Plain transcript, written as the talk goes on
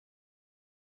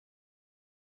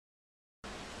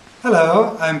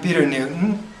Hello, I'm Peter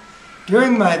Newton.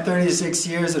 During my 36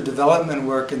 years of development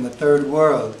work in the Third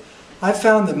World, I've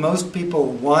found that most people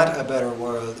want a better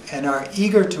world and are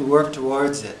eager to work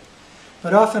towards it,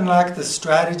 but often lack the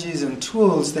strategies and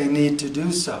tools they need to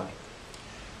do so.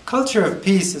 Culture of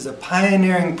Peace is a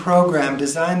pioneering program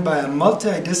designed by a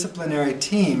multi-disciplinary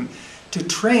team to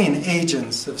train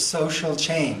agents of social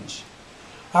change.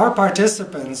 Our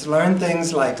participants learn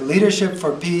things like leadership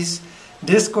for peace,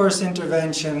 discourse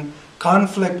intervention,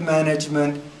 conflict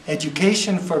management,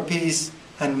 education for peace,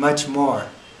 and much more.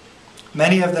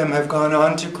 Many of them have gone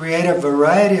on to create a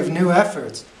variety of new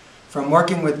efforts, from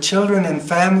working with children and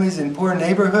families in poor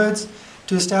neighborhoods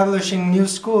to establishing new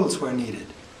schools where needed.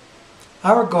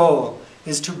 Our goal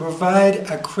is to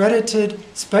provide accredited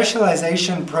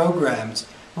specialization programs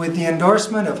with the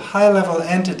endorsement of high-level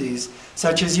entities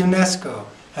such as UNESCO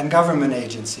and government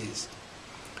agencies.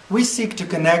 We seek to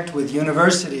connect with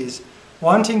universities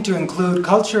wanting to include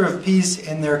culture of peace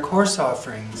in their course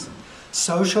offerings,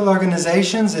 social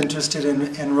organizations interested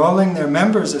in enrolling their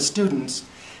members as students,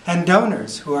 and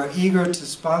donors who are eager to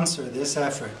sponsor this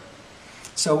effort.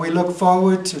 So we look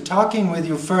forward to talking with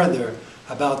you further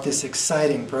about this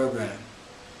exciting program.